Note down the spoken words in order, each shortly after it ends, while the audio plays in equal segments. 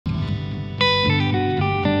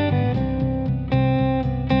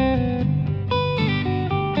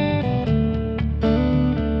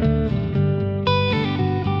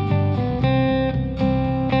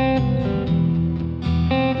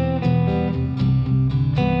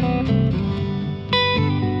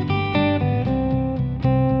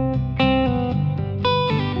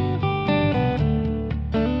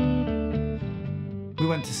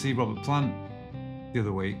see Robert Plant the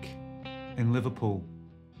other week in Liverpool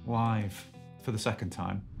live for the second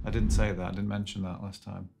time. I didn't say that, I didn't mention that last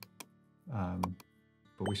time.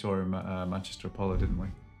 But we saw him at Manchester Apollo, didn't we?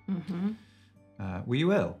 Mm-hmm. Were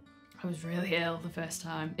you ill? I was really ill the first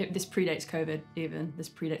time. This predates COVID even. This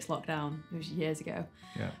predates lockdown. It was years ago.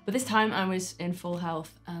 Yeah. But this time I was in full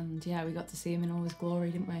health, and yeah, we got to see him in all his glory,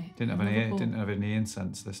 didn't we? Didn't have any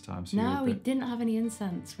incense this time. So no, we didn't have any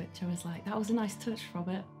incense, which I was like, that was a nice touch,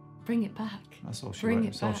 Robert. Bring it back. That's all she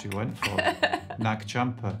went for. Nag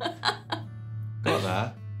Champa. Got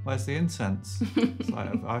there. Where's the incense? It's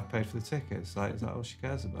like, I've paid for the tickets. Like, is that all she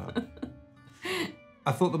cares about?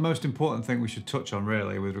 I thought the most important thing we should touch on,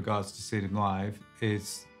 really, with regards to seeing him live,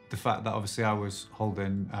 is the fact that obviously I was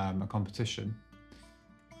holding a competition.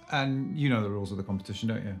 And you know the rules of the competition,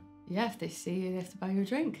 don't you? Yeah, if they see you, they have to buy you a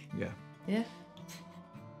drink. Yeah. Yeah.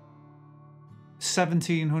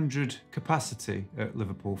 1,700 capacity at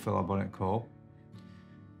Liverpool Philharmonic Hall.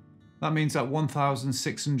 That means that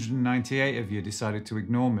 1,698 of you decided to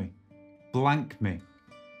ignore me, blank me.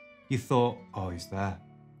 You thought, oh, he's there.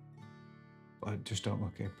 But just don't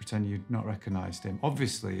look at it, pretend you'd not recognised him.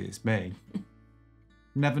 Obviously, it's me.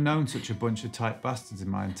 Never known such a bunch of tight bastards in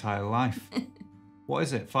my entire life. What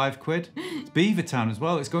is it, £5? It's Beavertown as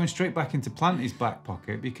well. It's going straight back into Planty's back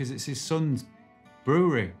pocket because it's his son's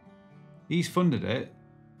brewery. He's funded it.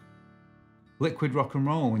 Liquid rock and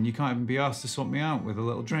roll, and you can't even be asked to sort me out with a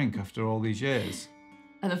little drink after all these years.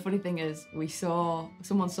 And the funny thing is,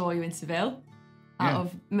 someone saw you in Seville. Out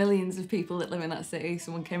of millions of people that live in that city,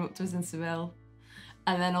 someone came up to us in Seville.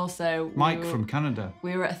 And then also... Mike from Canada.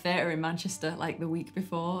 We were at a theatre in Manchester like the week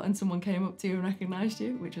before, and someone came up to you and recognised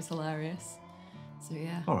you, which was hilarious. So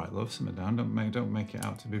yeah. All right, love, simmer down. Don't make it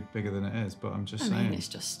out to be bigger than it is, but I'm just saying. I mean, it's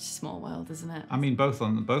just a small world, isn't it? I mean, both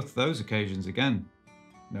on both those occasions, again,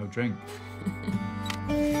 no drink.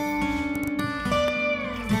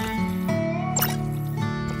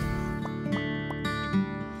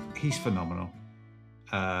 He's phenomenal.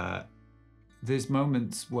 There's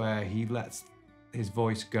moments where he lets his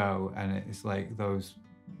voice go and it's like those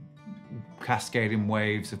cascading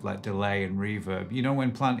waves of like delay and reverb. You know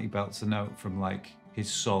when Planty belts a note from like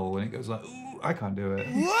his soul and it goes like, ooh, I can't do it.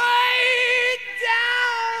 Way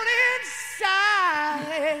down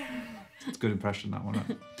inside. It's a good impression, that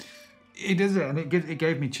one. He does it and it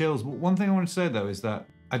gave me chills. But one thing I want to say though is that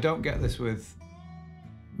I don't get this with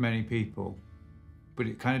many people, but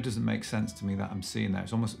it kind of doesn't make sense to me that I'm seeing that.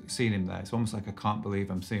 It's almost seeing him there. It's almost like I can't believe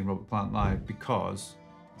I'm seeing Robert Plant live because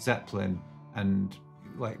Zeppelin and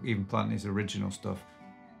like even Planty's original stuff,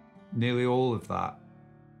 nearly all of that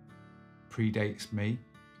predates me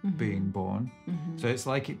being born. So it's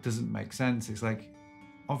like it doesn't make sense. It's like,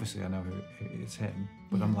 obviously I know it's him,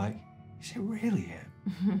 but I'm like, is it really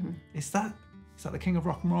him? Is that the king of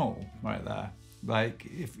rock and roll right there? Like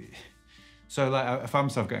I found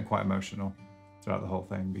myself getting quite emotional throughout the whole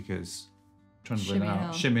thing because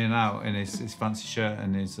shimmying out in his fancy shirt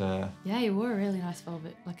and his yeah, he wore a really nice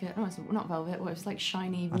velvet, like a, no, it's not velvet, it was like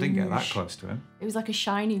shiny rouge. I didn't get that close to him. It was like a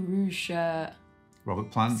shiny rouge shirt. Robert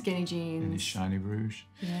Plant, skinny jeans in his shiny rouge.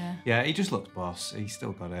 Yeah, he just looks boss. He's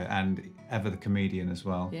still got it, and ever the comedian as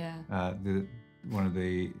well. Yeah. One of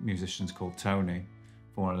the musicians called Tony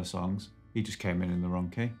for one of the songs, he just came in the wrong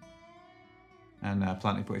key, and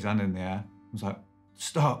Planty put his hand in the air. I was like,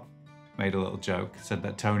 stop. Made a little joke, said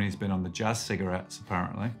that Tony's been on the jazz cigarettes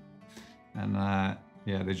apparently, and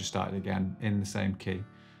yeah, they just started again in the same key.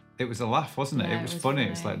 It was a laugh, wasn't it? Yeah, it was funny.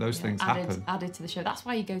 It's like those things happen. Added to the show. That's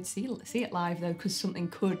why you go to see it live though, because something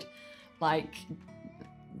could, like,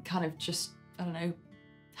 kind of just, I don't know,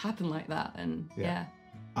 happen like that, and yeah.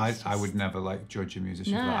 I would never like judge a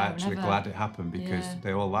musician, but I'm actually glad it happened because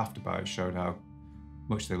they all laughed about it. Showed how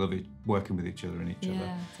much they love working with each other and each other.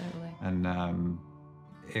 Yeah, totally. And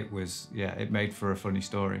it made for a funny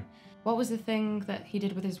story. What was the thing that he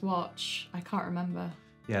did with his watch? I can't remember.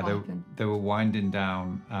 Yeah, they were winding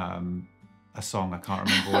down a song. I can't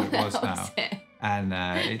remember what it was now. And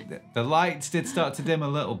the lights did start to dim a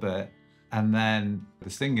little bit, and then the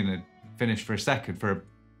singing had finished for a second, for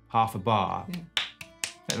half a bar. Yeah.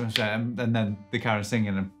 And then the Karen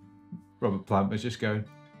singing, and Robert Plant was just going,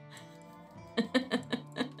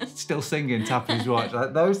 still singing, tapping his watch.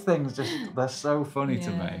 Like those things, they're so funny to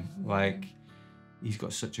me. Like he's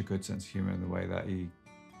got such a good sense of humour in the way that he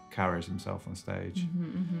carries himself on stage.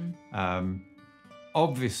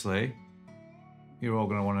 Obviously, you're all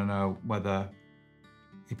going to want to know whether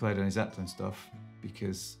he played any Zeppelin stuff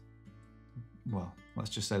because, well, let's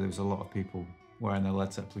just say there was a lot of people wearing their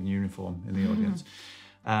Led Zeppelin uniform in the audience.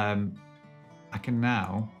 We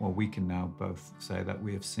can now both say that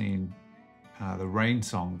we have seen the Rain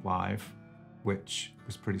song live, which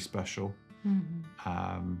was pretty special.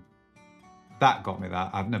 That got me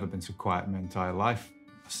that. I've never been so quiet in my entire life.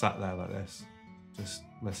 I sat there like this, just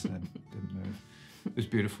listening, didn't move. It was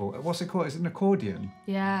beautiful. What's it called? Is it an accordion?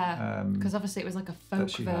 Yeah, because obviously it was like a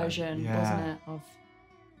folk version, yeah. wasn't it,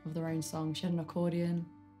 of the Rain song. She had an accordion.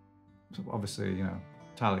 So obviously,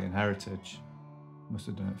 Italian heritage must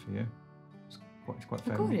have done it for you. It's quite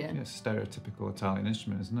famous. Accordion? Yeah, it's a stereotypical Italian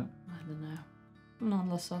instrument, isn't it? I don't know. Non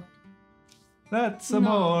lo so. That's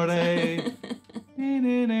amore.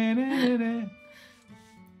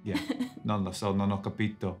 Yeah, non lo so, non ho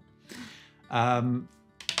capito.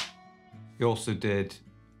 He also did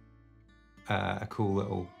a cool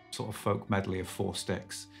little sort of folk medley of 4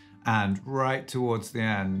 sticks. And right towards the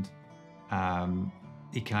end,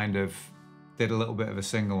 he kind of did a little bit of a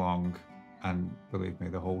sing-along. And believe me,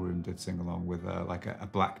 the whole room did sing along with like a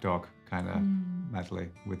Black Dog kind of medley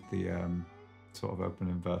with the sort of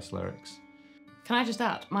opening verse lyrics. Can I just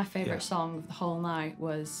add, my favourite song of the whole night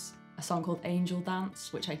was a song called Angel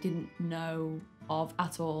Dance, which I didn't know of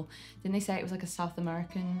at all. Didn't they say it was like a South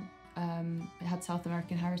American, it had South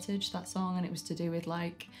American heritage, that song, and it was to do with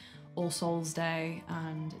like All Souls Day,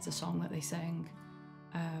 and it's a song that they sing.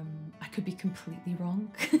 I could be completely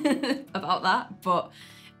wrong about that, but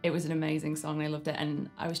it was an amazing song. I loved it, and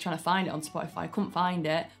I was trying to find it on Spotify. I couldn't find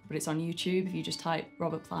it, but it's on YouTube. If you just type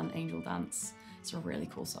Robert Plant Angel Dance, it's a really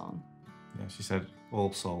cool song. Yeah, she said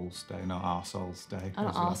All Souls Day, not Our Souls Day.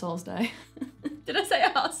 Not Our Souls Day. Did I say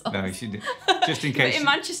Our Souls? No, she did. Just in case. But in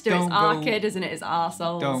Manchester, it's our kid, isn't it? It's Our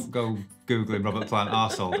Souls. Don't go Googling Robert Plant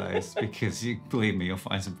Arsehole Days, because believe me, you'll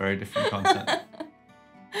find some very different content.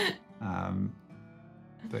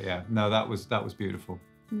 But yeah, no, that was beautiful.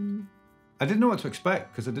 I didn't know what to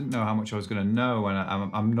expect, because I didn't know how much I was going to know, and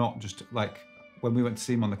I'm not just like, when we went to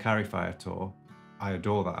see him on the Carryfire tour, I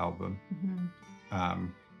adore that album.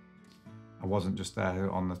 I wasn't just there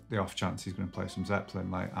on the off chance he's going to play some Zeppelin.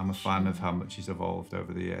 Like, I'm a fan of how much he's evolved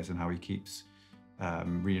over the years and how he keeps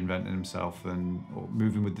reinventing himself and or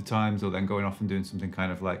moving with the times, or then going off and doing something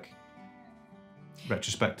kind of like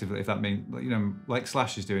retrospectively, if that means, like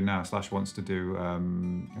Slash is doing now. Slash wants to do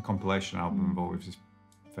a compilation album of all of his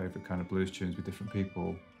favourite kind of blues tunes with different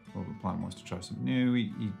people. Robert Plant wants to try something new.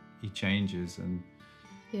 He changes and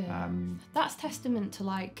that's testament to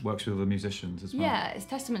like works with other musicians as well. Yeah, it's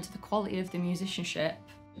testament to the quality of the musicianship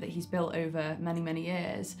that he's built over many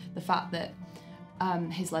years. The fact that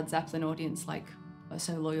his Led Zeppelin audience like are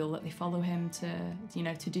so loyal that they follow him to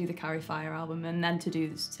do the Carryfire album and then to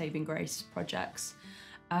do the Saving Grace projects,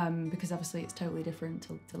 because obviously it's totally different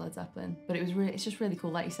to Led Zeppelin. But it's just really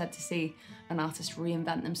cool, like you said, to see an artist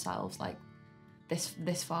reinvent themselves like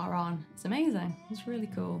this far on. It's amazing. It's really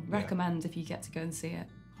cool. Recommend if you get to go and see it.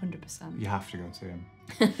 100%. You have to go and see him.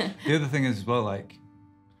 The other thing is as well, like,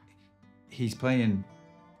 he's playing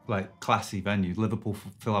like classy venues. Liverpool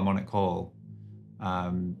Philharmonic Hall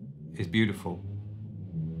is beautiful.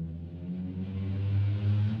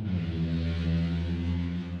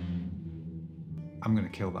 I'm gonna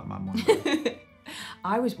kill that man one day.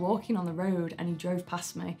 I was walking on the road and he drove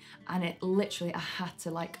past me, and it literally, I had to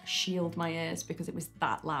like shield my ears because it was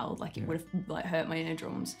that loud. Like it would have like hurt my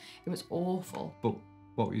eardrums. It was awful. But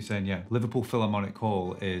what were you saying? Yeah, Liverpool Philharmonic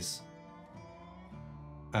Hall is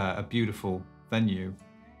a beautiful venue,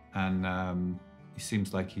 and it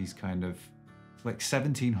seems like he's kind of like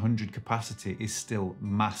 1,700 capacity is still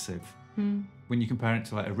massive. When you compare it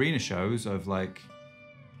to like arena shows of like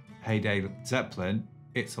heyday Zeppelin,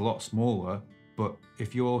 it's a lot smaller. But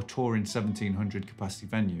if you're touring 1,700 capacity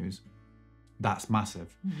venues, that's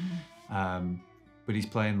massive. But he's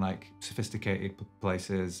playing like sophisticated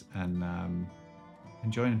places and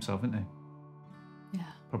enjoying himself, isn't he?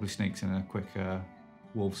 Yeah. Probably sneaks in a quick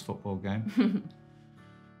Wolves football game.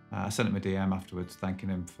 I sent him a DM afterwards thanking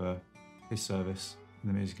him for his service in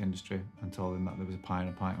the music industry and told him that there was a pie and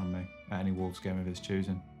a pint on me at any Wolves game of his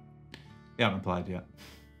choosing. He hasn't replied yet.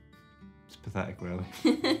 It's pathetic, really.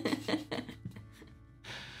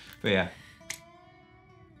 But yeah.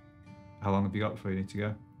 How long have you got before you need to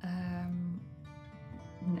go?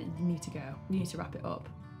 You need to go. You need to wrap it up.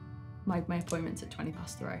 My appointment's at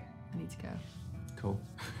 3:20. I need to go. Cool.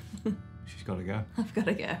 She's got to go. I've got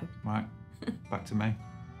to go. Right. Back to me.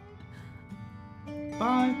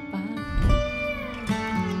 Bye. Bye.